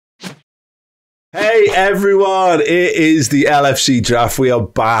Hey everyone, it is the LFC Draft. We are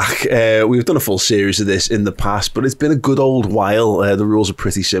back. We've done a full series of this in the past, but it's been a good old while. The rules are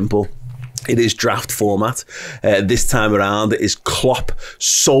pretty simple. It is draft format. This time around, it is Klopp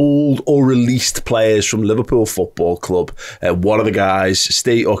sold or released players from Liverpool Football Club. One of the guys,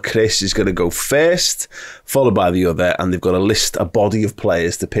 Ste or Chris, is going to go first, followed by the other, and they've got a body of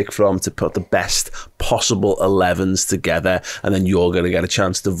players to pick from to put the best possible 11s together, and then you're going to get a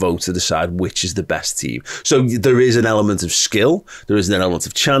chance to vote to decide which is the best team. So there is an element of skill, there is an element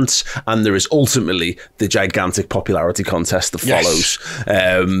of chance, and there is ultimately the gigantic popularity contest that follows.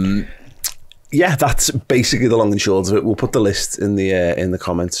 Yes. Yeah, that's basically the long and short of it. We'll put the list in the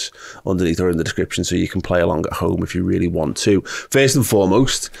comments underneath or in the description so you can play along at home if you really want to. First and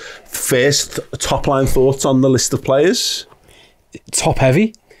foremost, top line thoughts on the list of players? Top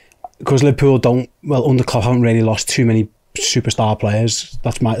heavy, because Liverpool under Klopp haven't really lost too many superstar players.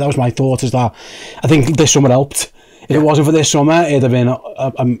 That was my thought, is that I think this summer helped. If it wasn't for this summer, it'd have been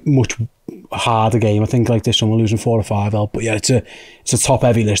a much harder game. I think like this summer losing 4 or 5 helped. But yeah, it's a top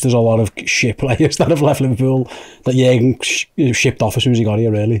heavy list. There's a lot of shit players that have left Liverpool that Jurgen shipped off as soon as he got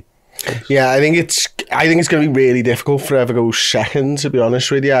here, really. Yeah, I think it's going to be really difficult for whoever goes second, to be honest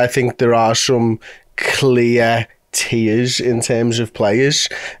with you. I think there are some clear tiers in terms of players.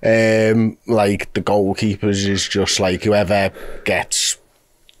 Like the goalkeepers is just like whoever gets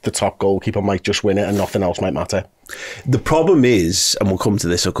the top goalkeeper might just win it and nothing else might matter. The problem is, and we'll come to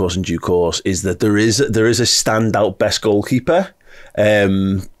this of course in due course, is that there is a standout best goalkeeper.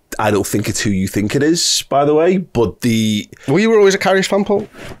 I don't think it's who you think it is, by the way, but Well, you were always a Karius fan, Paul?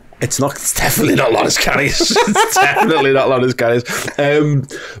 It's definitely not Lloris Karius. It's definitely not Lloris Karius.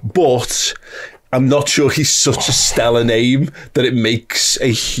 But I'm not sure he's such a stellar name that it makes a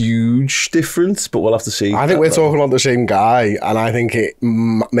huge difference, but we'll have to see. I think we're talking about the same guy, and I think it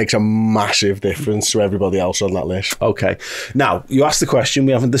makes a massive difference to everybody else on that list. Okay. Now, you asked the question.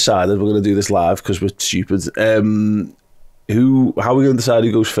 We haven't decided. We're going to do this live because we're stupid. How are we going to decide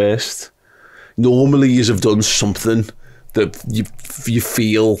who goes first? Normally, you have done something that you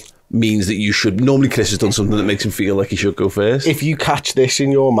feel means that you should. Normally Chris has done something that makes him feel like he should go first. If you catch this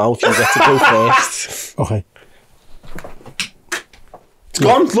in your mouth, you get to go first. Okay. It's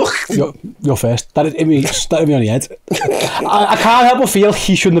gone, look. You're first. That'd hit me on the head. I can't help but feel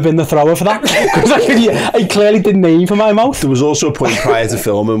he shouldn't have been the thrower for that, because I clearly didn't aim for my mouth. There was also a point prior to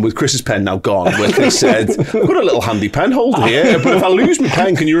filming with Chris's pen now gone where Chris said, I've got a little handy pen holder here, but if I lose my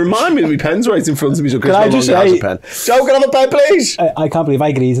pen, can you remind me that my pen's right in front of me so Chris no longer has a pen? Joe, can I have a pen, please? I can't believe I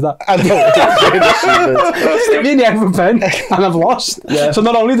agreed to that. I know. Stick me in the head with a pen and I've lost. Yeah. So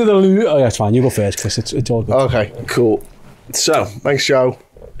not only did I lose... Oh yeah, it's fine. You go first, Chris. It's all good. Okay, cool. So, thanks, Joe.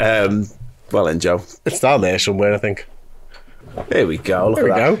 Well then, Joe. It's down there somewhere, I think. There we go. Look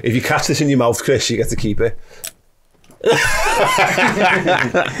at that. If you catch this in your mouth, Chris, you get to keep it.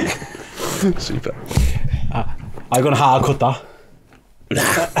 Super. I'm going to hard cut that.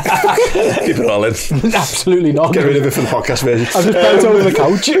 Keep it all in. Absolutely not. Get rid of it for the podcast version. I just bent over the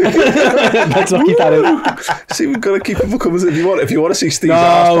couch. Let's not keep that in. See, we've got to keep people coming. If you want to see Steve's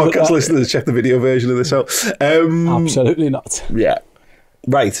podcast listeners, check the video version of this out. Absolutely not. Yeah.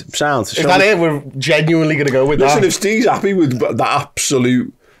 Right, sound. Is that it? We're genuinely going to go with that? Listen, if Steve's happy with that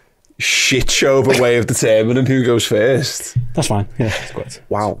absolute shit show of a way of determining who goes first, that's fine. Yeah, that's good.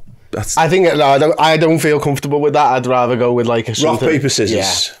 Wow. I think I don't feel comfortable with that. I'd rather go with like a rock, paper, scissors.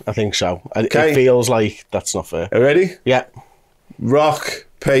 Yeah, I think so. Okay. It feels like that's not fair. Are you ready? Yeah. Rock,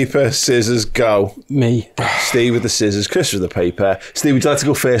 paper, scissors, go. Me. Steve with the scissors, Chris with the paper. Steve, would you like to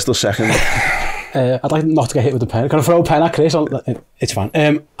go first or second? I'd like not to get hit with the pen. Can I throw a pen at Chris? It's fine.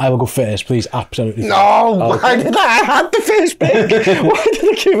 I will go first, please. Absolutely. No, why did I had the first pick? Why did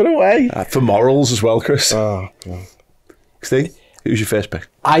I give it away? For morals as well, Chris. Oh, God. Steve, who's your first pick?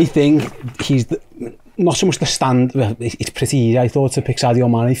 I think he's not so much the stand. Well, it's pretty easy, I thought, to pick Sadio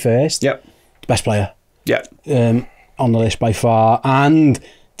Mane first. Yep. Best player. Yep. On the list by far. And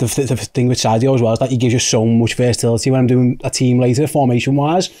the thing with Sadio as well is that he gives you so much versatility. When I'm doing a team later,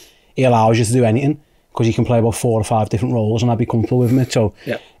 formation-wise, he allows you to do anything because he can play about 4 or 5 different roles and I'd be comfortable with him. So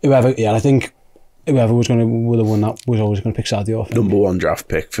I think whoever would have won that was always going to pick Sadio. Number 1 draft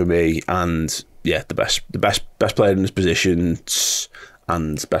pick for me, and yeah, the best player in his position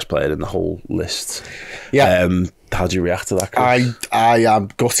and best player in the whole list. Yeah. How do you react to that, Chris? I am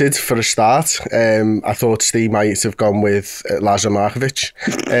gutted for a start. I thought Steve might have gone with Lazar Markovic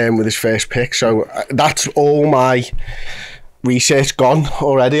with his first pick. So that's all my research gone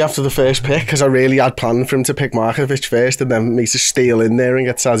already after the first pick, because I really had planned for him to pick Markovic first and then me to steal in there and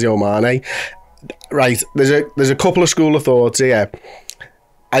get Sadio Mane. Right, there's a couple of school of thoughts here.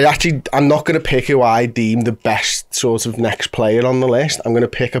 I'm not going to pick who I deem the best sort of next player on the list. I'm going to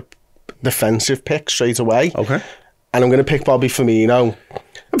pick a defensive pick straight away. Okay. And I'm going to pick Bobby Firmino.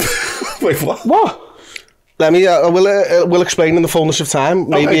 Wait, what? What? Let me. We'll explain in the fullness of time.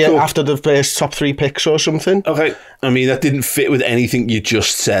 Maybe Okay, cool. after the first top 3 picks or something. Okay. I mean, that didn't fit with anything you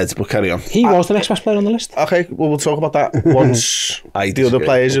just said, but carry on. He was the next best player on the list. Okay, well, we'll talk about that once the disagree, other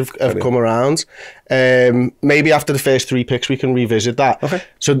players have come around. Maybe after the first 3 picks, we can revisit that. Okay.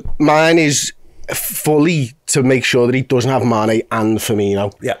 So mine is fully to make sure that he doesn't have Mane and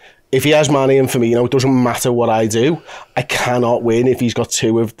Firmino. Yeah. If he has Mane and Firmino, it doesn't matter what I do. I cannot win if he's got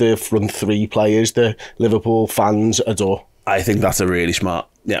 2 of the front 3 players the Liverpool fans adore. I think that's a really smart.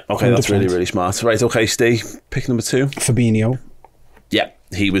 Yeah, okay, that's 100%. really, really smart. Right, okay, Steve, pick number 2. Fabinho. Yeah,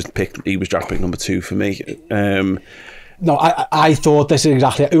 he was draft pick number 2 for me. No, I thought this is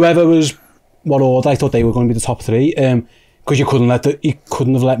exactly whoever was what order. I thought they were going to be the top 3. Because you couldn't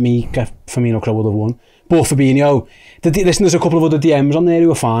have let me get Firmino, because I would have won. But Fabinho, listen, there's a couple of other DMs on there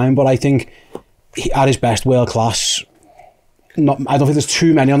who are fine, but I think at his best, world class. I don't think there's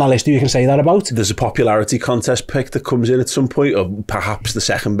too many on that list who you can say that about. There's a popularity contest pick that comes in at some point, or perhaps the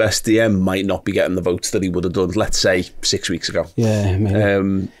second best DM might not be getting the votes that he would have done, let's say, 6 weeks ago. Yeah,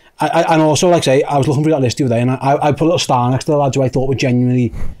 maybe. And also, like I say, I was looking through that list the other day, and I put a little star next to the lads who I thought were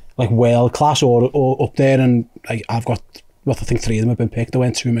genuinely like world class or up there, and I've got, I think 3 of them have been picked. There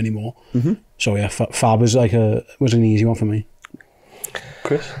weren't too many more. Mm-hmm. So yeah, Fab was was an easy one for me.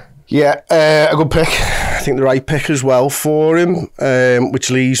 Chris? Yeah, a good pick. I think the right pick as well for him,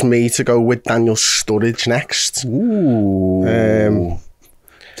 which leaves me to go with Daniel Sturridge next. Ooh.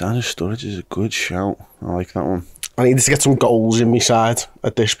 Daniel Sturridge is a good shout. I like that one. I needed to get some goals in my side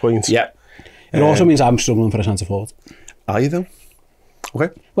at this point. Yeah. It also means I'm struggling for a centre forward. Are you though? Okay.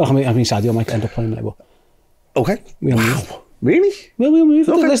 Well, I mean, Sadio might end up playing there, but Okay. we'll move. Really? Well, we'll move.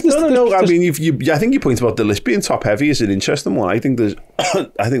 Okay. Listen, No. I mean, I think your point about the list being top heavy is an interesting one. I think there's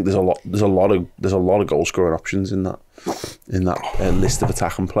a lot of goal scoring options in that list of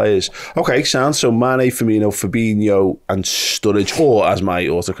attacking players. Okay, sounds so. Mane, Firmino, Fabinho, and Sturridge, or as my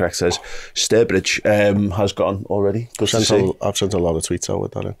autocorrect says, Sturbridge, has gone already. I've sent a lot of tweets out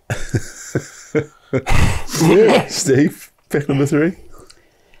with that in. Steve, pick number 3.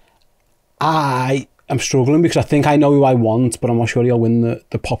 I'm struggling because I think I know who I want, but I'm not sure he'll win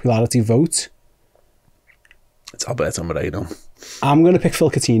the popularity vote. It's Alberto Moreno. I'm going to pick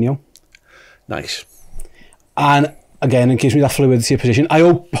Phil Coutinho. Nice. And again, it gives me that fluidity of position. I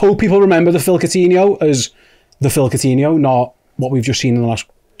hope people remember the Phil Coutinho as the Phil Coutinho, not what we've just seen in the last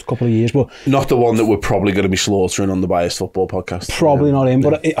couple of years. But not the one that we're probably going to be slaughtering on the Biased Football podcast. Probably not him,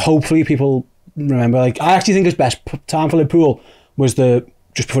 but hopefully people remember. Like, I actually think his best time for Liverpool was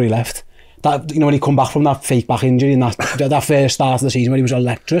just before he left. That, when he come back from that fake back injury and that first start of the season where he was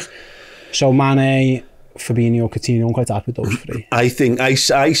electric. So Mane, Fabinho, Coutinho, I'm quite happy with those 3. I think I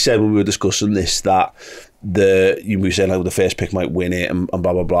said when we were discussing this that we were saying how the first pick might win it and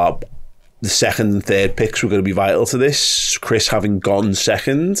blah blah blah. The second and third picks were going to be vital to this. Chris having gone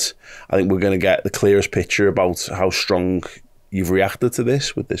second, I think we're going to get the clearest picture about how strong you've reacted to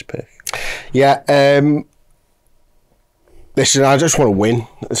this with this pick. Yeah. Listen, I just want to win.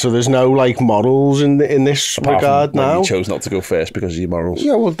 So there's no morals in this regard now. You chose not to go first because of your morals.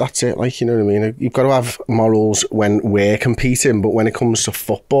 Yeah, well, that's it. You know what I mean? You've got to have morals when we're competing, but when it comes to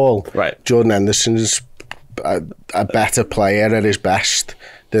football, right? Jordan Henderson's a better player at his best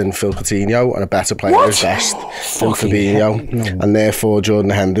than Phil Coutinho, and a better player at his best than Fabinho. No. And therefore,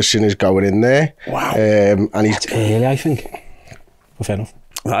 Jordan Henderson is going in there. Wow. And he's early, I think. Well, fair enough.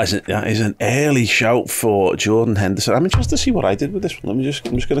 That is an early shout for Jordan Henderson. I'm interested to see what I did with this one. I'm just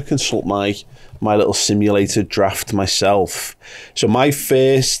going to consult my little simulated draft myself. So my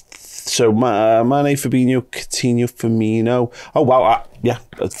first, Mane, Fabinho, Coutinho, Firmino. Oh wow,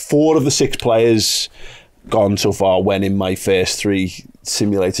 4 of the 6 players gone so far went in my first 3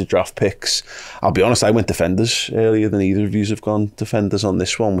 simulated draft picks. I'll be honest, I went defenders earlier than either of you have gone defenders on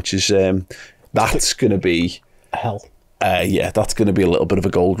this one, which is that's going to be hell. That's going to be a little bit of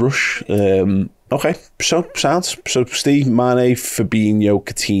a gold rush. Okay, so Steve, Mane, Fabinho,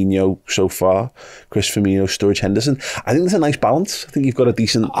 Coutinho so far, Chris, Firmino, Sturridge, Henderson. I think there's a nice balance. I think you've got a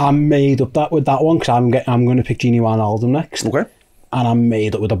decent... I'm made up with that one because I'm going to pick Gini Wijnaldum next. Okay. And I'm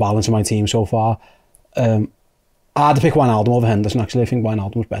made up with the balance of my team so far. I had to pick Wijnaldum over Henderson, actually. I think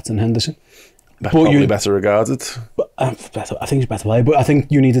Wijnaldum was better than Henderson. Probably better regarded. I think he's a better player, but I think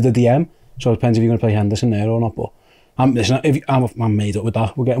you needed a DM, so it depends if you're going to play Henderson there or not, but... I'm made up with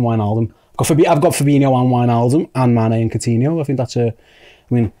that. We're getting Wijnaldum. I've got Fabinho and Wijnaldum and Mane and Coutinho. I think that's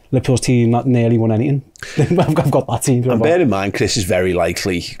I mean, Liverpool's team that nearly won anything. I've got that team. And bear in mind, Chris is very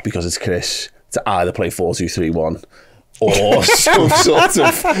likely, because it's Chris, to either play 4-2-3-1 or some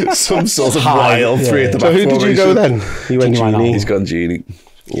sort of wild three at the back. So who did you go then? You went Gini. He's gone Gini.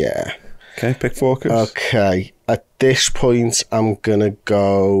 Yeah. Okay, pick 4, Chris. Okay. At this point, I'm going to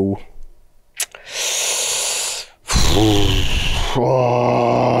go...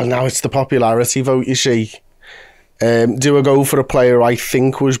 Oh, now it's the popularity vote, you see. Do I go for a player I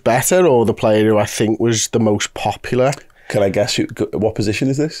think was better or the player who I think was the most popular? Can I guess what position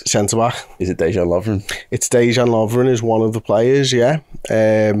is this? Centre-back. Is it Dejan Lovren? It's Dejan Lovren is one of the players, yeah.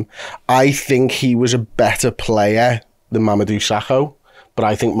 I think he was a better player than Mamadou Sakho, but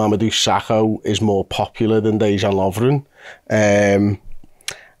I think Mamadou Sakho is more popular than Dejan Lovren.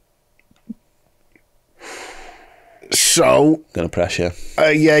 So... Gonna press you.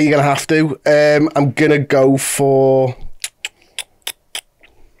 Yeah, you're going to have to. I'm going to go for...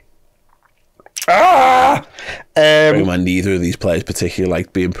 Bear in mind, neither of these players particularly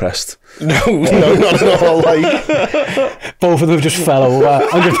liked being pressed. No, not at all. Like, both of them just fell over.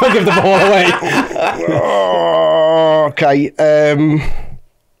 I'm going to give the ball away. Okay.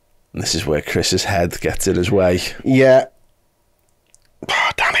 This is where Chris's head gets in his way. Yeah. Oh,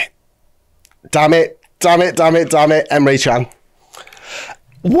 damn it. Emre Can.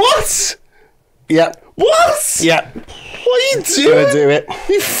 What? Yeah. What? Yeah. What are you doing? Gonna do it.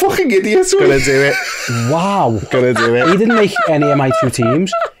 You fucking idiot. Gonna do it. Wow. Gonna do it. He didn't make any of my 2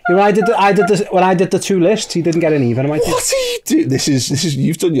 teams. When I did the 2 lists, he didn't get an even of my 2. What are you doing? This is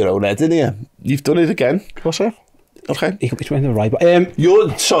you've done your own head, didn't you? You've done it again. What's that? Okay. He could be the right. But,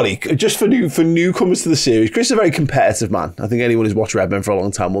 you're sorry, just for newcomers to the series. Chris is a very competitive man. I think anyone who's watched Redmen for a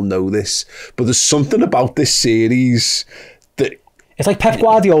long time will know this. But there's something about this series that it's like Pep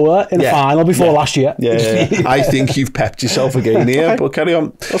Guardiola in the final before last year. Yeah. I think you've pepped yourself again here, okay. But carry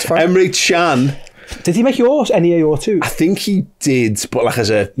on. That's fine. Emre Can. Did he make yours? Any of your 2? I think he did, but like as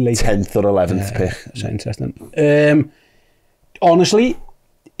a 10th or 11th pick. That's interesting. Honestly,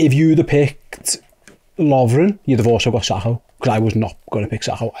 if you'd have picked Lovren, you'd have also got Sakho, because I was not going to pick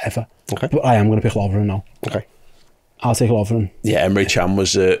Sakho ever. Okay. But I am going to pick Lovren now. Okay. I'll take Lovren. Yeah, Emre Can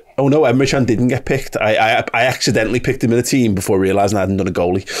was... oh no, Emre Can didn't get picked. I accidentally picked him in a team before realising I hadn't done a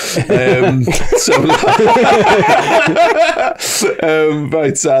goalie.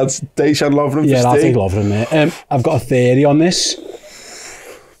 Right, so it's Dejan Lovren. Yeah, I'll take Lovren, mate. I've got a theory on this.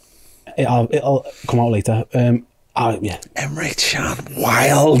 It'll come out later. Yeah. Emre Can,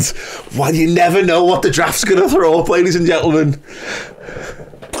 wild. Well, you never know what the draft's going to throw up, ladies and gentlemen.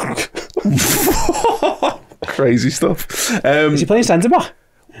 Crazy stuff. Is he playing centre back?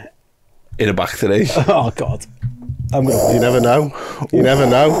 In a back today. Oh God. You never know. You never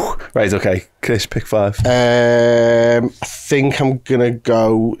know. Right, okay. Chris, pick 5. I think I'm gonna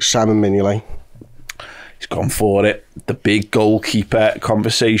go Simon Mignolet. He's gone for it. The big goalkeeper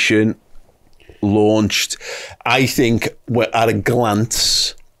conversation launched. I think at a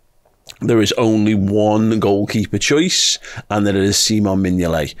glance there is only one goalkeeper choice, and that is Simon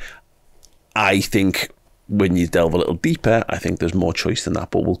Mignolet. I think when you delve a little deeper, I think there's more choice than that,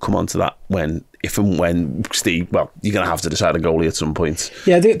 but we'll come on to that if and when Steve, well, you're going to have to decide a goalie at some point.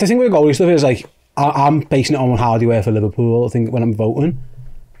 Yeah, the thing with goalie stuff is, like, I'm basing it on how they were for Liverpool, I think, when I'm voting.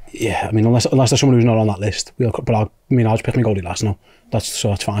 Yeah, I mean, unless there's someone who's not on that list, but I'll just pick my goalie last now. That's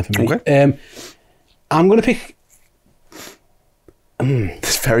fine for me. Okay. I'm going to pick...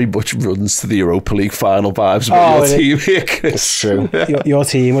 This very much runs to the Europa League final vibes about your team here, Chris. It's true. Your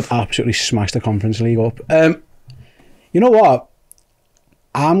team would absolutely smash the Conference League up. You know what?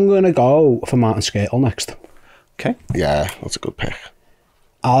 I'm going to go for Martin Skrtel next. Okay. Yeah, that's a good pick.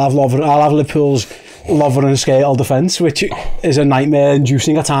 I'll have Liverpool's Lovren and Skrtel defence, which is a nightmare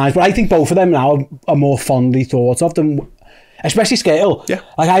inducing at times. But I think both of them now are more fondly thought of than... Especially Skrtel. Yeah.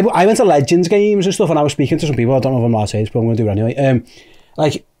 Like, I went to Legends games and stuff, and I was speaking to some people. I don't know if I'm allowed to say this, but I'm going to do it anyway.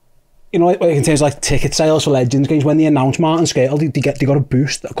 Like, you know, like in terms of like ticket sales for Legends games, when they announced Martin Skrtel, they got a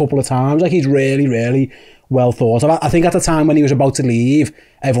boost a couple of times. Like, he's really, really well thought of. I think at the time when he was about to leave,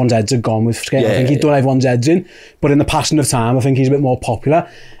 everyone's heads had gone with Skrtel. I think he'd done everyone's heads in. But in the passing of time, I think he's a bit more popular.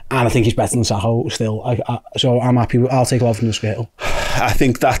 And I think he's better than Sakho still. So I'm happy. I'll take Lovren and Skrtel. I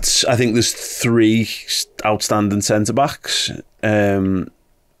think there's 3 outstanding centre backs, and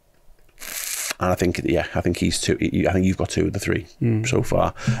I think he's 2. I think you've got 2 of the 3 so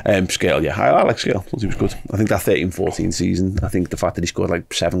far. Skrtel, yeah, I like Skrtel. He was good. I think that 13-14 season. I think the fact that he scored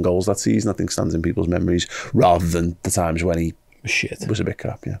like 7 goals that season, I think stands in people's memories rather than the times when he was a bit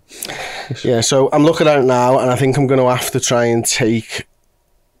crap. Yeah. Yeah. So I'm looking at it now, and I think I'm going to have to try and take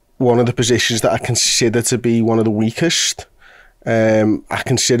one of the positions that I consider to be one of the weakest. I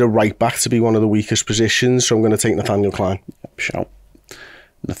consider right back to be one of the weakest positions, so I'm going to take Nathaniel Clyne. Shout.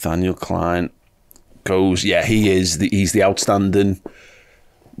 Nathaniel Clyne goes, yeah, he's the outstanding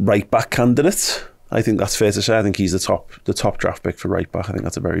right back candidate. I think that's fair to say. I think he's the top draft pick for right back. I think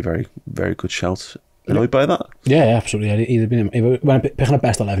that's a very, very, very good shout. Annoyed by that? Yeah, absolutely. Yeah, he'd have been when picking a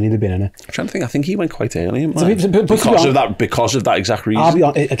best 11, he'd have been in it. I'm trying to think. I think he went quite early because of that exact reason.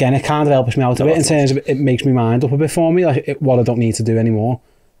 Again, it kind of helps me out a bit in terms of it makes me mind up a bit for me, like what I don't need to do anymore.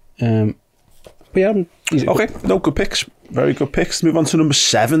 But yeah, okay. No, good picks. Very good picks. Move on to number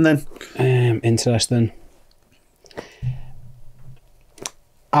 7 then. Interesting.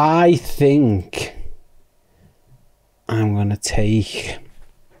 I think I'm going to take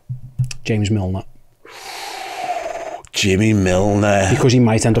James Milner. Jimmy Milner. Because he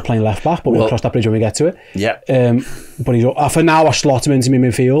might end up playing left back, but we'll cross that bridge when we get to it. Yeah. But he's for now, I slot him into my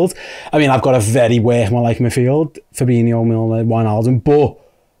midfield. I mean, I've got a very workman-like midfield. Fabinho, Milner, Wijnaldum, but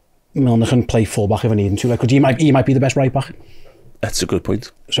Milner can play full-back if I need him to. Like, he might be the best right-back. That's a good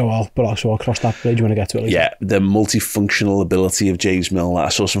point. So I'll cross that bridge when I get to it. Yeah, the multifunctional ability of James Milner. I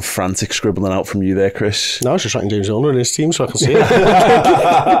saw some frantic scribbling out from you there, Chris. No, I was just writing James Milner in his team so I can see it.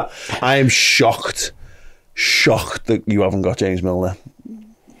 I am shocked that you haven't got James Milner.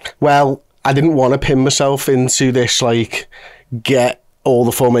 Well, I didn't want to pin myself into this, like, get all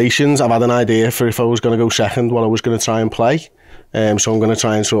the formations. I've had an idea for if I was going to go second, what I was going to try and play. So I'm going to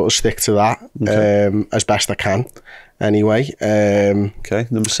try and sort of stick to that as best I can. Anyway. Okay,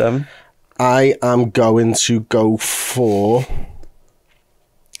 number 7. I am going to go for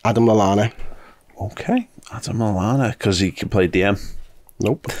Adam Lallana. Okay, Adam Lallana, because he can play DM.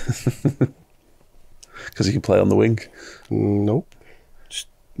 Nope. Because he can play on the wing. Nope.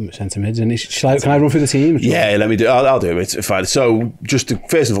 Centre mids, and can I run through the team? Yeah, let me do. I'll do it. It's fine. So, just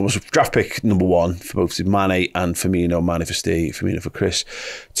first and foremost, draft pick number 1 for both Mane and Firmino. Mane for Ste, Firmino for Chris.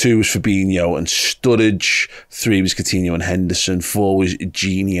 2 was Fabinho and Sturridge. 3 was Coutinho and Henderson. 4 was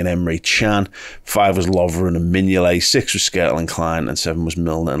Gini and Emre Can. 5 was Lovren and Mignolet. 6 was Skrtel and Clyne, and 7 was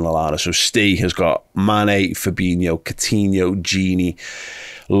Milner and Lallana. So Ste has got Mane, Fabinho, Coutinho, Gini,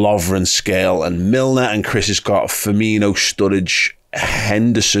 Lovren, Skrtel, and Milner, and Chris has got Firmino, Sturridge,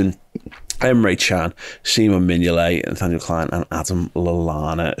 Henderson, Emre Can, Simon Mignolet, Nathaniel Clyne, and Adam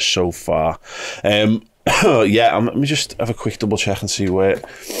Lallana so far. Yeah, let me just have a quick double check and see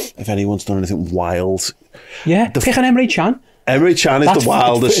if anyone's done anything wild. Yeah, pick an Emre Can. Emre Can is the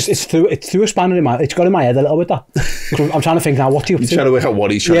wildest. It's through a spanner in my. It's got in my head a little bit. That I'm trying to think now. What do you? You're trying to work out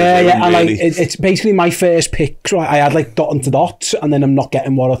what he's trying to do. Yeah, and really. like it's basically my first pick. Right, I had like dot into dots, and then I'm not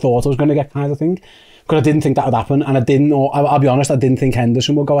getting what I thought I was going to get, kind of thing. Because I didn't think that would happen, and I didn't know. I'll be honest, I didn't think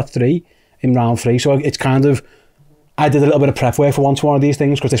Henderson would go at 3 in round 3. So it's kind of. I did a little bit of prep work for one of these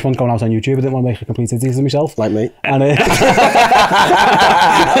things because this one's going out on YouTube. I didn't want to make a complete idiot of myself, like me, and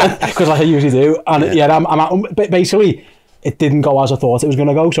because like I usually do. And yeah, I'm basically. It didn't go as I thought it was going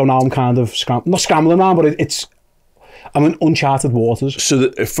to go, so now I'm kind of not scrambling around, but I'm in uncharted waters.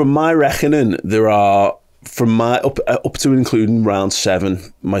 So from my reckoning, there are from my up to and including round 7,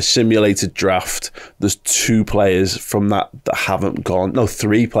 my simulated draft. There's 2 players from that haven't gone. No,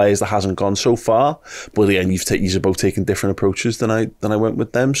 3 players that hasn't gone so far. But again, you've both taken different approaches than I went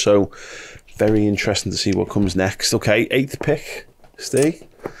with them. So very interesting to see what comes next. Okay, 8th pick, Ste.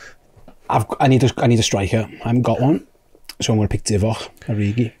 I need a striker. I haven't got one. So I'm going to pick Divock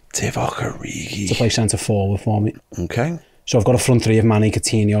Origi. To play centre forward for me. Okay. So I've got a front 3 of Mane,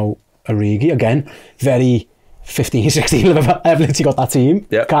 Coutinho, Origi. Again, very 15-16 I've literally got that team.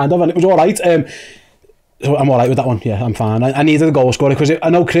 Yeah. Kind of, and it was all right. So I'm all right with that one. Yeah, I'm fine. I needed a goal scorer because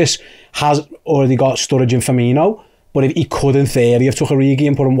I know Chris has already got Sturridge and Firmino, but if he could, in theory, have took Origi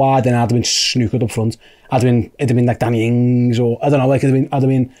and put him wide, then I'd have been snookered up front. It'd have been like Danny Ings, or I don't know, like I'd have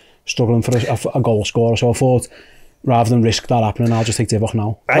been struggling for a goal scorer. So I thought, rather than risk that happening, I'll just take Divock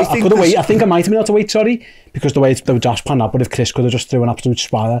now. I could have waited. I think I might have been able to wait, because the way the draft panned out, but if Chris could have just threw an absolute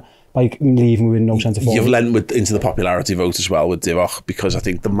spire by leaving with no centre forward. You've lent into the popularity vote as well with Divock, because I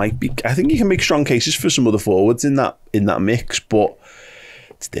think you can make strong cases for some other forwards in that mix, but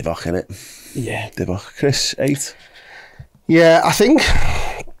it's Divock, innit? Yeah. Divock. Chris, 8? Yeah, I think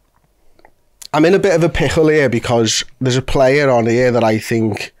I'm in a bit of a pickle here because there's a player on here that I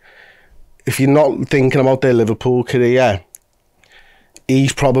think, if you're not thinking about their Liverpool career,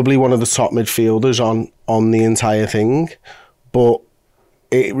 he's probably one of the top midfielders on the entire thing. But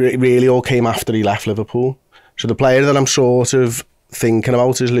it really all came after he left Liverpool. So the player that I'm sort of thinking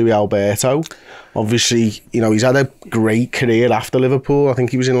about is Luis Alberto. Obviously, he's had a great career after Liverpool. I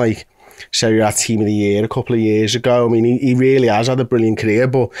think he was in like Serie A Team of the Year a couple of years ago. I mean, he really has had a brilliant career,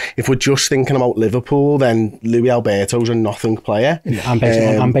 but if we're just thinking about Liverpool, then Luis Alberto's a nothing player. Yeah,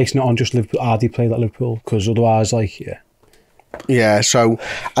 I'm basing it on just Liverpool. Hardy played at Liverpool, because otherwise, like, yeah. Yeah, so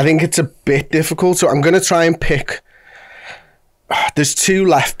I think it's a bit difficult. So I'm going to try and pick... There's two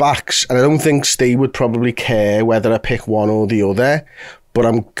left backs, and I don't think Steve would probably care whether I pick one or the other, but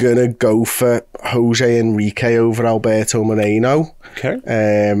I'm going to go for Jose Enrique over Alberto Moreno. Okay.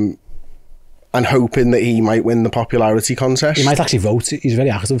 And hoping that he might win the popularity contest. He might actually vote. He's very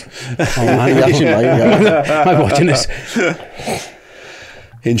active. He actually might, yeah. I'm watching this.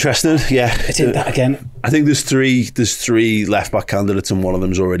 Interesting, yeah. It's in that again. I think there's three left back candidates, and one of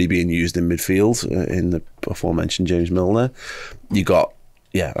them's already being used in midfield in the aforementioned James Milner. You got,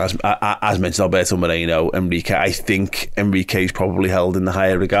 yeah, as mentioned, Alberto Moreno, Enrique. I think Enrique's probably held in the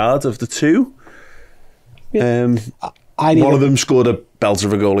higher regard of the two. Yeah. One of them scored a belter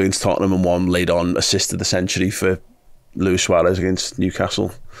of a goal against Tottenham, and one laid on assisted the century for Luis Suarez against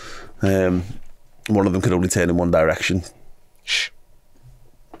Newcastle. One of them could only turn in one direction.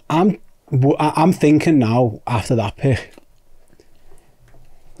 I'm thinking now, after that pick,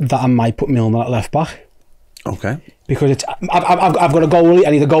 that I might put Milner at left back. Okay. Because I've got a goalie.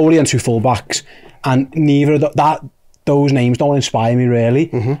 I need a goalie and two full backs, and neither of those names don't inspire me really.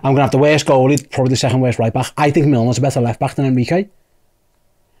 I'm going to have the worst goalie, probably the second worst right back. I think Milner's a better left back than Enrique.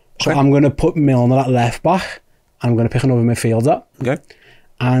 So I'm going to put Milner at left back. I'm going to pick another midfielder. Okay.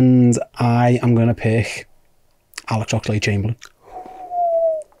 And I am going to pick Alex Oxlade-Chamberlain.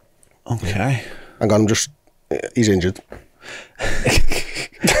 Okay. Hang on, he's injured.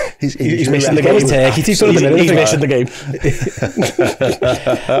 He's missing the game. He's missing the game.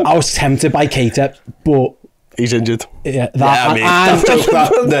 I was tempted by Keita, but he's injured. Yeah, that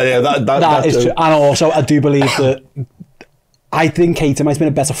is true. And also, I do believe that I think Keita might have been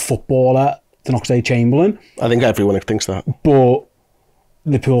a better footballer than Oxlade-Chamberlain. I think everyone thinks that. But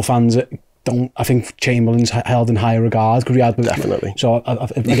Liverpool fans don't. I think Chamberlain's held in higher regard. Definitely. So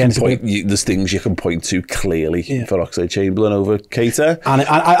again, there's things you can point to clearly for Oxlade-Chamberlain over Keita. And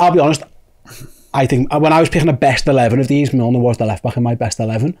I'll be honest, I think when I was picking a best 11 of these, Milner was the left back in my best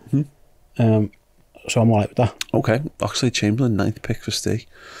 11. So I'm all right with that. Okay, Oxlade-Chamberlain, 9th pick for Ste.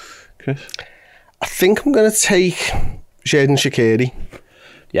 Chris? I think I'm going to take Xherdan Shaqiri.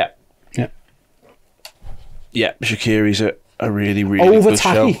 Yeah, Shaqiri's a really, really over good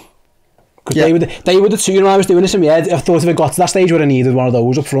Tacky. show. Because they were the two, I was doing this in my head. I thought if it got to that stage where I needed one of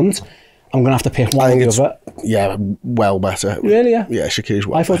those up front, I'm going to have to pick one or the other. Yeah, well better. Really, yeah? Yeah, Shaqiri's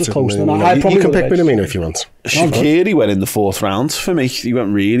well I thought it was closer than that. You can pick Minamino if you want. Shaqiri went in the 4th round for me. He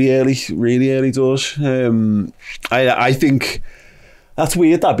went really early doors. I think that's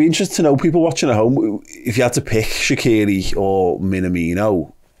weird. That'd be interesting to know, people watching at home, if you had to pick Shaqiri or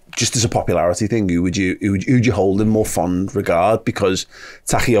Minamino, just as a popularity thing, who'd you hold in more fond regard? Because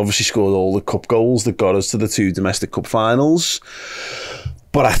Taki obviously scored all the cup goals that got us to the 2 domestic cup finals.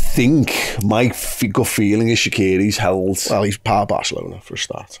 But I think my gut feeling is Shaqiri's held. Well, he's part of Barcelona for a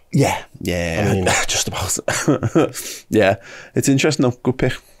start. Yeah, I mean, just about. Yeah, it's interesting though. Good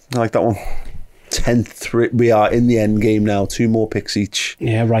pick. I like that one. 10th. We are in the end game now. 2 more picks each.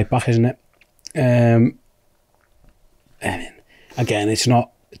 Yeah, right back, isn't it? I mean, again, it's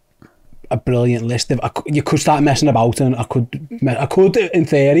not a brilliant list. You could start messing about, and I could in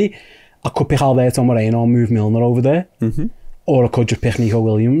theory, I could pick Alberto Moreno and move Milner over there, or I could just pick Neco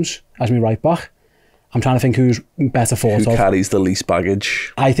Williams as my right back. I'm trying to think who's better thought of. Who carries the least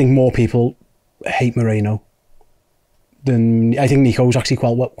baggage? I think more people hate Moreno than I think Neco's actually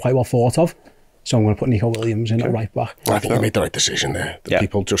quite well thought of. So I'm going to put Neco Williams in at right back. I think you made the right decision there.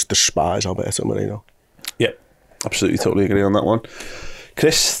 People just despise Alberto Moreno. Yeah, absolutely, totally agree on that one.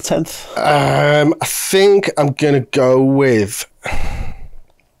 Chris, 10th? I think I'm going to go with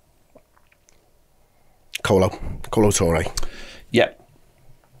Kolo Toure. Yeah.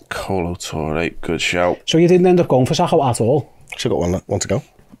 Kolo Toure, good shout. So you didn't end up going for Sakho at all? Still got one to go.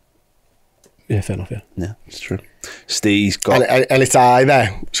 Yeah, fair enough, yeah. Yeah, it's true. Steve's got... And it's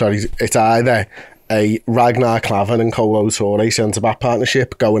either a Ragnar Klavan and Kolo Toure centre-back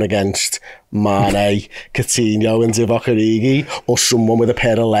partnership going against Mane, Coutinho and Divock Origi, or someone with a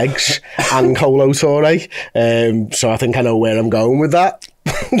pair of legs and Kolo Toure. So I think I know where I'm going with that.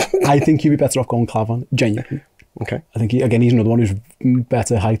 I think you'd be better off going Klavan, genuinely. Okay. I think, he's another one who's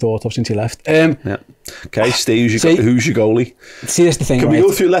better high thought of since he left. Yeah. Okay, Steve, who's your goalie? See, that's the thing,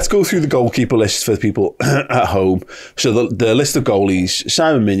 Let's go through the goalkeeper list for the people at home. So the list of goalies: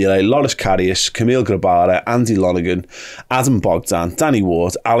 Simon Mignolet, Lloris Karius, Kamil Grabara, Andy Longergan, Adam Bodgan, Danny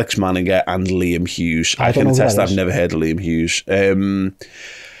Ward, Alex Manninger and Liam Hughes. I can attest I've never heard of Liam Hughes.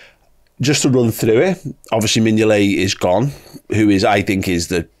 just to run through it, obviously Mignolet is gone, who is, I think, is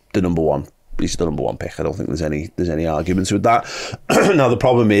the number one. He's the number one pick. I don't think there's any arguments with that. Now the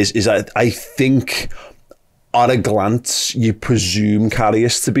problem is I think at a glance you presume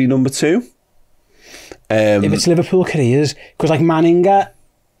Karius to be number 2. If it's Liverpool careers, because like Manninger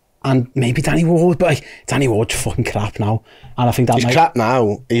and maybe Danny Ward, but like Danny Ward's fucking crap now, and I think that he's crap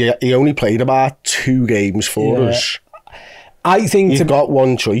now. He only played about 2 games for us. I think you've got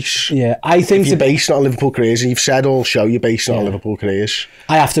one choice. Yeah, I think if you're based on Liverpool careers, and you've said all show you're based on Liverpool careers.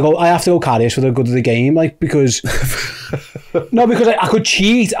 I have to go Karius for the good of the game, like because because I could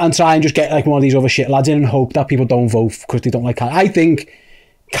cheat and try and just get like one of these other shit lads in and hope that people don't vote because they don't like Karius. I think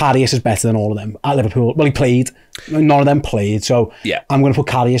Karius is better than all of them at Liverpool. Well, he played. None of them played, so I'm going to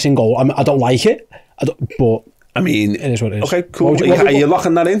put Karius in goal. I don't like it, but I mean, it is what it is. Okay, cool. Are you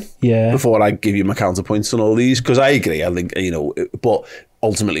locking that in? Yeah. Before I give you my counterpoints on all these, because I agree. I think but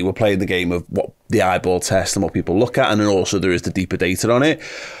ultimately we're playing the game of what the eyeball test and what people look at, and then also there is the deeper data on it.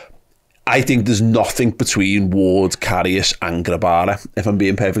 I think there's nothing between Ward, Karius and Grabara, if I'm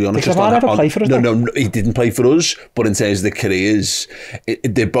being perfectly honest. Did Grabara ever play for us? No, he didn't play for us, but in terms of the careers,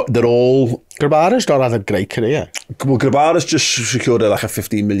 they're all... Grabara's not had a great career. Well, Grabara's just secured like a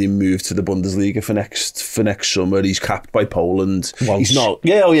 15 million move to the Bundesliga for next summer. He's capped by Poland. Once. He's not...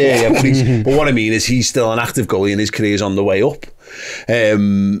 Yeah. But what I mean is he's still an active goalie and his career's on the way up.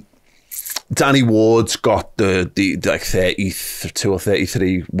 Danny Ward's got the like 32 or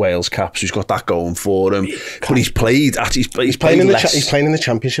 33 Wales caps. He's got that going for him. But he's played. Actually, he's playing in less. He's playing in the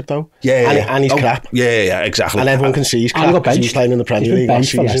Championship though. And he's crap. Yeah, exactly. And everyone can see he's crap because he's playing in the Premier League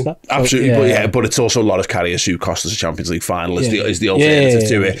last season. Absolutely, but it's also Lloris Karius who cost us a Champions League final. Is the alternative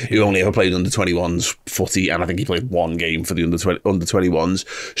to it? Who only ever played under 21s footy, and I think he played 1 game for the under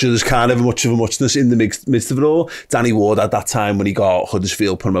 21s. So there's kind of much of a muchness in the midst of it all. Danny Ward at that time when he got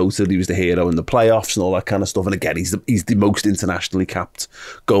Huddersfield promoted, he was the hero in the playoffs and all that kind of stuff. And again, he's the most internationally capped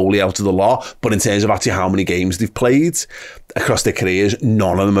goalie out of the lot. But in terms of actually how many games they've played across their careers,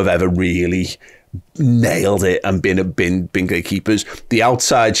 none of them have ever really nailed it and been great keepers. The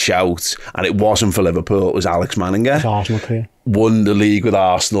outside shout, and it wasn't for Liverpool, it was Alex Manninger. His Arsenal career. Won the league with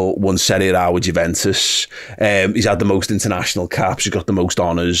Arsenal, won Serie A with Juventus. He's had the most international caps. He's got the most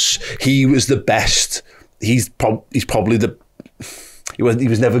honours. He was the best. He's probably the... He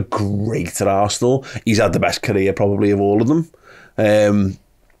was never great at Arsenal. He's had the best career probably of all of them.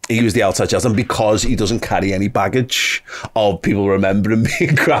 He was the outside chance, and because he doesn't carry any baggage of people remembering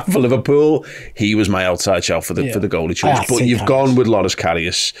being crap for Liverpool, he was my outside shout for the goalie choice. But you've gone with Lloris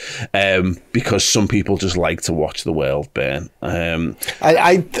Karius because some people just like to watch the world burn.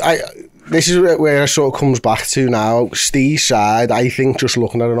 This is where it sort of comes back to now. Steve's side, I think just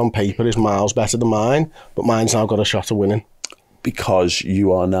looking at it on paper is miles better than mine, but mine's now got a shot of winning. Because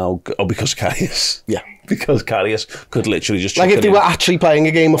you are now... Oh, because Karius. Yeah. Because Karius could literally just... Like if they were actually playing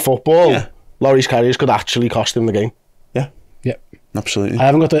a game of football, Lloris Karius could actually cost him the game. Yeah. Yeah. Absolutely. I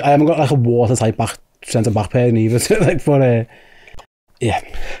haven't got like a watertight centre-back pair either. Like for yeah.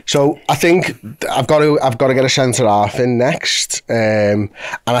 So I think I've got to get a centre-half in next. And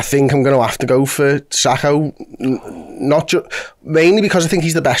I think I'm going to have to go for Sakho. Mainly because I think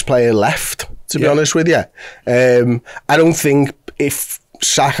he's the best player left, to be honest with you. I don't think if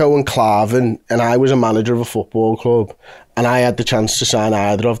Sakho and Klavan, and I was a manager of a football club, and I had the chance to sign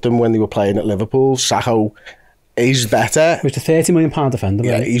either of them when they were playing at Liverpool, Sakho is better. He was a £30 million defender.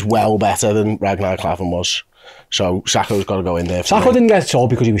 Yeah, he's well better than Ragnar Klavan was. So Sakho's got to go in there. Sakho didn't get sold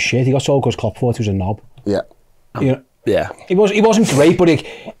because he was shit. He got sold because Klopp thought he was a knob. Yeah. He wasn't great, but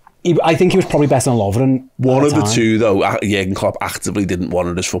I think he was probably better than Lovren. One of the two, though, Jurgen Klopp actively didn't want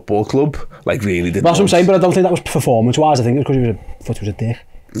at his football club. Like, really didn't. That's what I'm saying, but I don't think that was performance-wise. I think it was because he was a dick.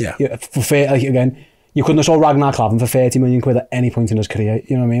 Yeah. Again, you couldn't have sold Ragnar Klavan for £30 million at any point in his career.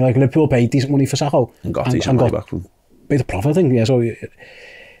 You know what I mean? Like, Liverpool paid decent money for Sakho. And got decent money back from him. Made a profit, I think. Yeah, so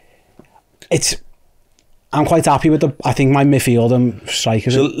I'm quite happy with I think my midfield and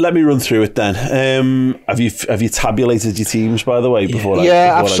strikers. So let me run through it then. Have you tabulated your teams, by the way?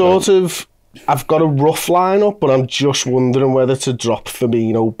 I've got a rough lineup, but I'm just wondering whether to drop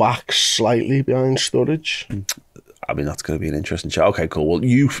Firmino back slightly behind Sturridge. I mean, that's going to be an interesting chat. Okay, cool. Well,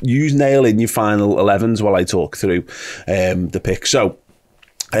 you nail in your final 11s while I talk through the pick. So,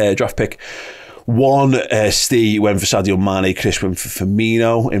 draft pick 1, Steve went for Sadio Mane, Chris went for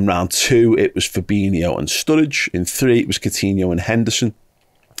Firmino. In round 2, it was Fabinho and Sturridge. In 3, it was Coutinho and Henderson.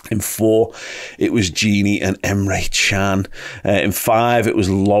 In 4, it was Gini and Emre Can. In 5, it was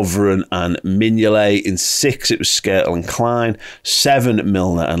Lovren and Mignolet. In 6, it was Skrtel and Clyne. 7,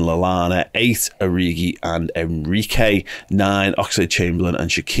 Milner and Lallana. 8, Origi and Enrique. 9, Oxlade-Chamberlain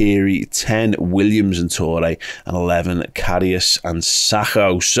and Shaqiri. 10, Williams and Toure. And 11, Karius and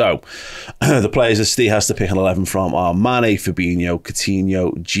Sakho. So, the players that Steve has to pick an 11 from are Mane, Fabinho,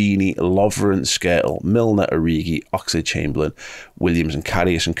 Coutinho, Gini, Lovren, Skrtel, Milner, Origi, Oxlade-Chamberlain, Williams and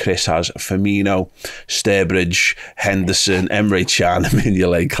Karius. And Chris has Firmino, Sturbridge, Henderson, Emre Can,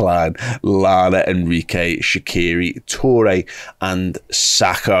 Mignolet, Clyne, Lallana, Enrique, Shaqiri, Toure and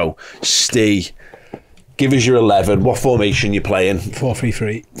Sakho. Steve, give us your 11. What formation you playing?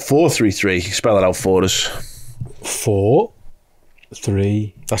 4-3-3. 4-3-3. Spell it out for us. 4,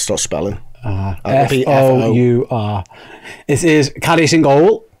 3. That's not spelling. F-O-U-R. It is Karius in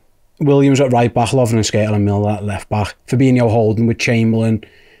goal, Williams at right back, Lovren and Skrtel and Milner at left back, Fabinho holding with Chamberlain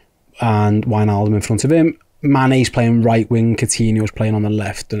and Wijnaldum in front of him. Mane's playing right wing, Coutinho's playing on the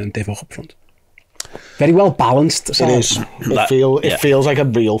left, and then Divock up front. Very well balanced. It is. It feels like a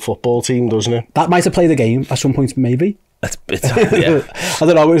real football team, doesn't it? That might have played the game at some point, maybe. Yeah. I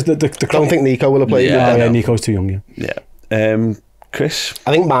don't know. I don't think Neco will have played it. Yeah, Neco's too young. Yeah. Chris?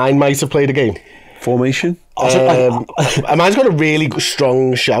 I think mine might have played a game. Formation? Mine's got a really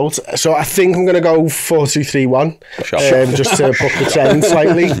strong shout, so I think I'm going to go 4-2-3-1, just to buck the trend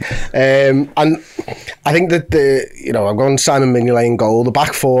slightly. And I think that I'm going Simon Mignolet in goal. The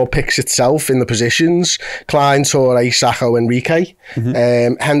back four picks itself in the positions: Clyne, Toure, Sakho, Enrique.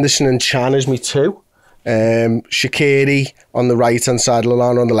 Henderson and Can is me 2. Shaqiri on the right hand side,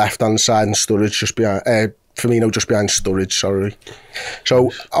 Lallana on the left hand side, and Sturridge just behind. Firmino just behind Sturridge, sorry. So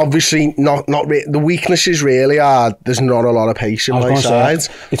obviously the weaknesses really are there's not a lot of pace in my side.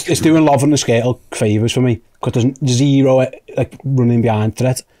 It's doing Lovren and Skrtel favours for me because there's zero running behind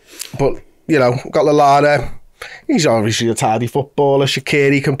threat. But got Lallana. He's obviously a tidy footballer.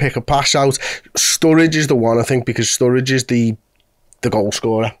 Shaqiri can pick a pass out. Sturridge is the one, I think, because Sturridge is the goal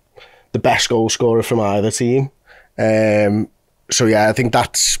scorer, the best goal scorer from either team. So yeah, I think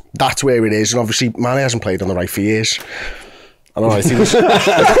that's where it is, and obviously Mane hasn't played on the right for years. I don't know.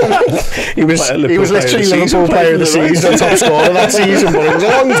 He was literally Liverpool player of the season, top scorer that season, but it was a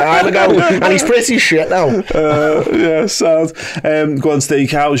long time ago, and he's pretty shit now. Yeah, sounds. Go on, Steve.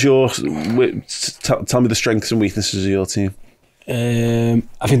 How's your? Tell me the strengths and weaknesses of your team.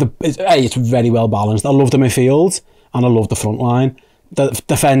 I think it's very well balanced. I love the midfield and I love the front line.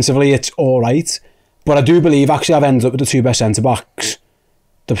 Defensively, it's all right. But I do believe, actually, I've ended up with the 2 best centre-backs,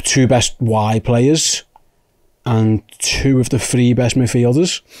 the 2 best wide players, and 2 of the 3 best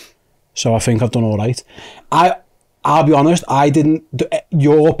midfielders. So I think I've done all right. I'll be honest,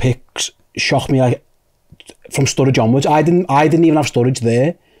 your picks shocked me from Sturridge onwards. I didn't even have Sturridge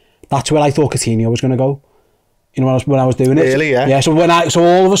there. That's where I thought Coutinho was going to go. When I was doing it. Really, yeah. Yeah, so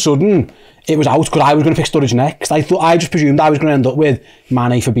all of a sudden, it was out because I was going to pick Sturridge next. I just presumed I was going to end up with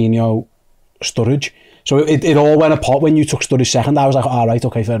Mane, Fabinho, Sturridge. So it all went apart when you took Sturridge second. I was like, all right,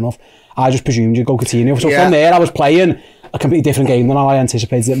 okay, fair enough. I just presumed you'd go Coutinho. So from there, I was playing a completely different game than how I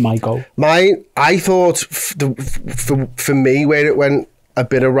anticipated it might go. I thought for me where it went a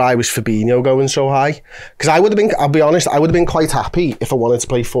bit awry was Fabinho going so high, because I'll be honest, I would have been quite happy if I wanted to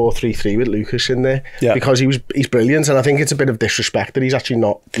play 4-3-3 with Lucas in there, because he's brilliant, and I think it's a bit of disrespect that he's actually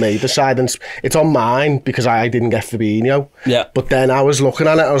not made the side, and it's on mine because I didn't get Fabinho. But then I was looking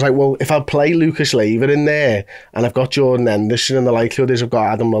at it, I was like, well, if I play Lucas Leiva in there and I've got Jordan Henderson, and the likelihood is I've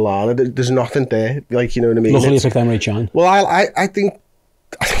got Adam Lallana, there's nothing there, like, you know what I mean? Luckily you picked Emre Can. Well, I think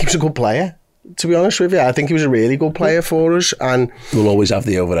he was a good player. To be honest with you, I think he was a really good player for us, and we'll always have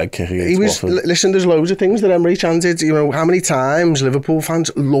the overhead kick against Watford. Listen, there's loads of things that Emre Can did. How many times Liverpool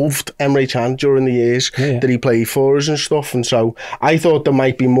fans loved Emre Can during the years that he played for us and stuff, and so I thought there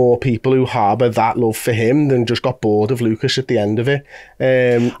might be more people who harbour that love for him than just got bored of Lucas at the end of it.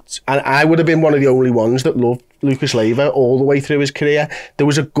 And I would have been one of the only ones that loved Lucas Leiva all the way through his career. There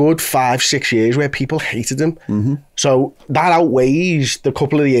was a good 5-6 years where people hated him. So that outweighs the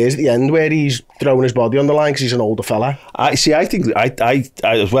couple of years at the end where he's throwing his body on the line because he's an older fella. I think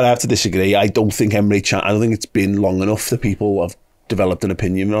well, I have to disagree. I don't think Emre Can, I don't think it's been long enough that people have developed an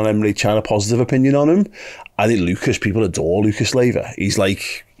opinion on Emre Can, a positive opinion on him. I think Lucas, people adore Lucas Leiva. He's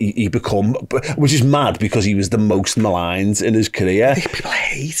like, he become, which is mad because he was the most maligned in his career. People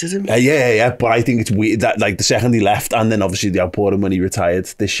hated him. Yeah, but I think it's weird that, like, the second he left, and then obviously the outpouring when he retired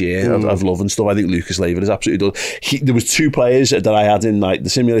this year of love and stuff, I think Lucas Leiva is absolutely done. There was 2 players that I had in like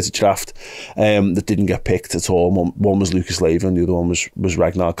the simulated draft that didn't get picked at all. One was Lucas Leiva and the other one was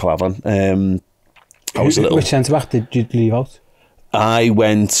Ragnar Klavan. Which centre-back did you leave out? I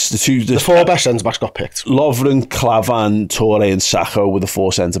went the four best centre backs got picked. Lovren, Klavan, Toure, and Sakho were the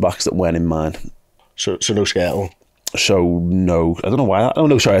four centre backs that went in mine. So no Skrtel. So no, I don't know why. Oh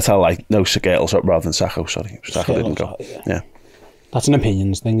no, sorry, I tell like no Skrtel rather than Sakho. Sorry, Sakho didn't go. Yeah. That's an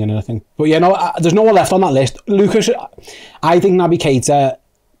opinions thing, and I think. But yeah, no, there's no one left on that list. Lucas, I think Naby Keita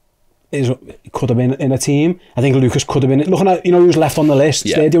could have been in a team. I think Lucas could have been. Looking at who's left on the list,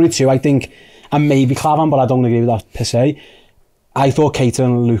 they're the only two I think, and maybe Klavan, but I don't agree with that per se. I thought Keita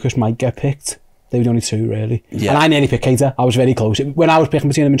and Lucas might get picked. They were the only two, really. Yeah. And I nearly picked Keita. I was very close. When I was picking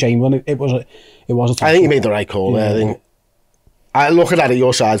between him and Chamberlain, it was a tough I think you made the right call there. I think. Looking at it,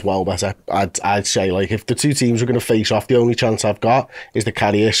 your side's well better. I'd say, like, if the two teams are going to face off, the only chance I've got is that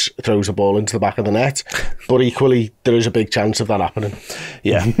Karius throws a ball into the back of the net. But equally, there is a big chance of that happening.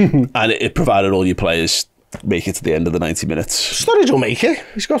 Yeah. And it provided all your players make it to the end of the 90 minutes. Sturridge will make it.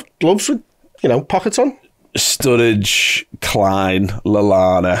 He's got gloves with, pockets on. Sturridge, Clyne,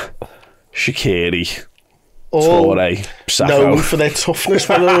 Lallana, Shaqiri, Toure, Sakho. Known for their toughness.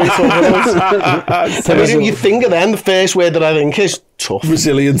 You think of them, the first word that I think is tough.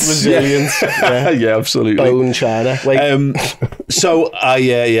 Resilience. Yeah, absolutely. Bone china. So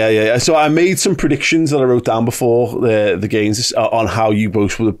I made some predictions that I wrote down before the games on how you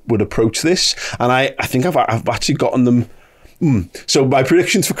both would approach this, and I think I've actually gotten them. So my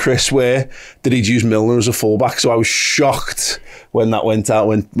predictions for Chris were that he'd use Milner as a fullback. So I was shocked when that went out,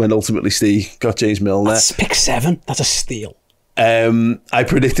 when ultimately Steve got James Milner. That's pick 7. That's a steal. I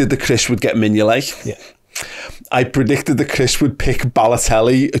predicted that Chris would get Mignolet. Yeah. I predicted that Chris would pick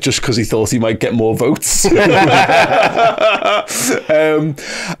Balotelli just because he thought he might get more votes.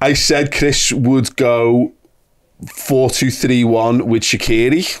 I said Chris would go 4-2-3-1 with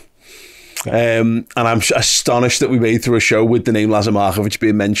Shaqiri. And I'm astonished that we made through a show with the name Lazar Markovic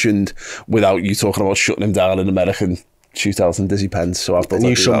being mentioned without you talking about shutting him down in American shootout and Dizzy Pens. So I thought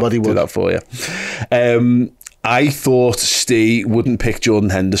I'd do that for you. I thought Ste wouldn't pick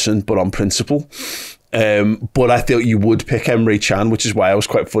Jordan Henderson, but on principle. But I thought you would pick Emre Can, which is why I was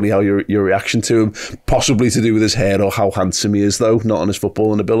quite funny how your reaction to him, possibly to do with his hair or how handsome he is, though, not on his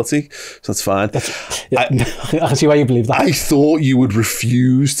footballing ability. So that's fine. I can see why you believe that. I thought you would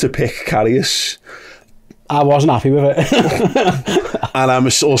refuse to pick Karius. I wasn't happy with it. And I'm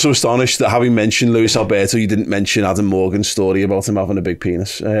also astonished that, having mentioned Luis Alberto, you didn't mention Adam Morgan's story about him having a big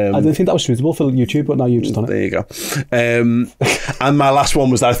penis. I didn't think that was suitable for YouTube, but now you've just done it. There you go. And my last one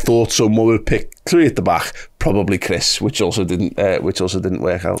was that I thought someone would pick 3 at the back, probably Chris, which also didn't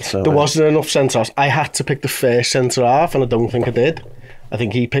work out. So there wasn't enough centre halves. I had to pick the first centre half, and I don't think I did. I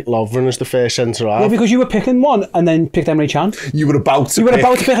think he picked Lovren as the first centre half. Yeah, because you were picking one and then picked Emre Can. You were about to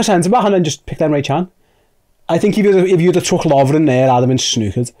pick a centre back and then just picked Emre Can. I think if you'd have took Lovren there, I'd have been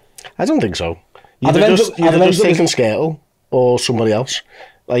snookered. I don't think so. You'd have just taken Skrtel or somebody else.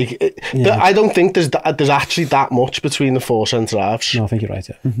 I don't think there's actually that much between the 4 centre halves. No, I think you're right.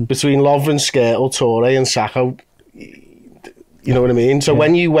 Yeah. Between Lovren, Skrtel, Toure, and Sakho, you know what I mean. So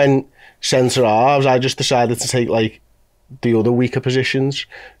when you went centre halves, I just decided to take the other weaker positions.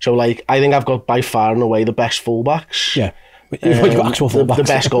 So I think I've got by far and away the best fullbacks. Yeah. You've got actual fullbacks.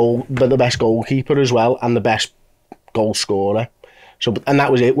 The best goalkeeper as well, and the best goal scorer. So, and that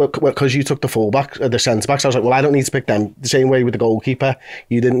was it, because you took the fullback, the centre backs. I was like, well, I don't need to pick them. The same way with the goalkeeper,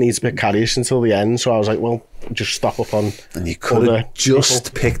 you didn't need to pick Karius until the end. So I was like, well, just stock up on. And you could have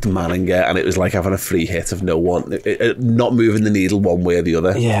just picked Manninger, and it was like having a free hit of no one, not moving the needle one way or the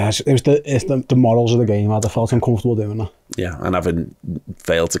other. Yeah, it's the morals of the game. I'd have felt uncomfortable doing that. Yeah, and having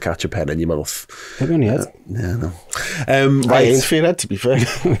failed to catch a pen in your mouth. Maybe on your head. Yeah, no. I ain't for your head, to be fair.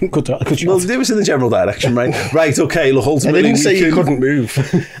 Could you? Well, it was in the general direction, right? Right, okay, look, ultimately... I didn't say you couldn't move.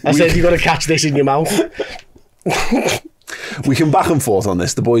 I said you got to catch this in your mouth. We can back and forth on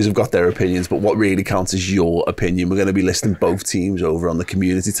this. The boys have got their opinions, but what really counts is your opinion. We're going to be listing both teams over on the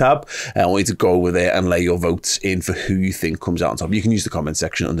community tab. I want you to go over there and lay your votes in for who you think comes out on top. You can use the comment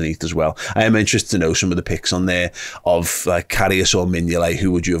section underneath as well. I am interested to know some of the picks on there of Karius or Mignolet.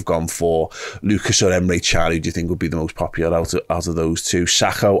 Who would you have gone for? Lucas or Emre Can? Who do you think would be the most popular out of those two?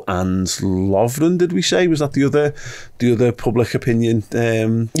 Sakho and Lovren, did we say? Was that the other public opinion?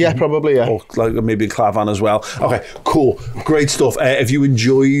 Yeah, probably, yeah. Or maybe Klavan as well. Okay, cool. Great stuff. If you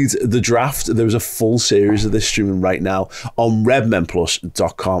enjoyed the draft, there is a full series of this streaming right now on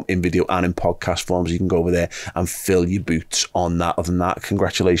redmenplus.com in video and in podcast forms. You can go over there and fill your boots on that. Other than that,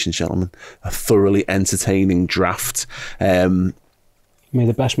 congratulations, gentlemen. A thoroughly entertaining draft. May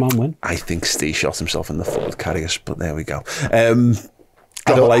the best man win. I think Steve shot himself in the foot with Karius, but there we go.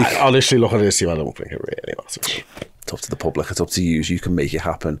 Honestly, looking at this team, I don't think it really matters. It's up to the public. It's up to you. You can make it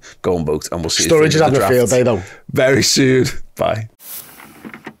happen. Go and vote, and we'll see. Sturridge is having a field day, though. Very soon. Bye.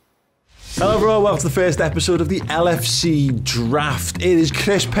 Hello everyone, welcome to the first episode of the LFC Draft. It is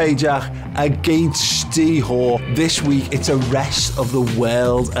Chris Pajak against Ste Hoare. This week it's a rest of the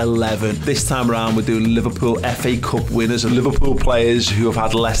World 11. This time around we're doing Liverpool FA Cup winners and Liverpool players who have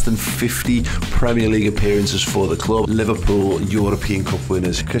had less than 50 Premier League appearances for the club. Liverpool European Cup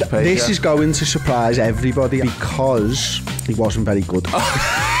winners. Chris Pajak. This is going to surprise everybody because he wasn't very good.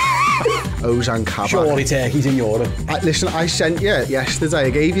 Ozan Kabak. Surely Turkey's in Europe. Listen, I sent you yesterday. I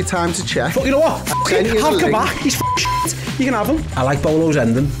gave you time to check. But you know what? Have Kabak. He's shit. You can have him. I like Bolo's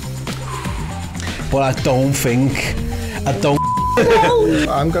ending. But I don't.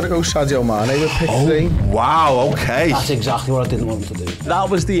 I'm going to go Sadio Mane with pick 3. Wow, okay. That's exactly what I didn't want him to do. That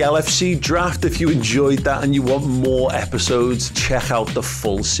was the LFC Draft. If you enjoyed that and you want more episodes, check out the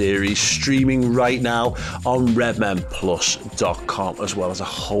full series streaming right now on redmenplus.com, as well as a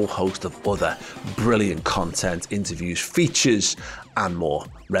whole host of other brilliant content, interviews, features and more.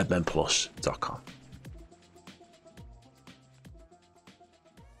 redmenplus.com.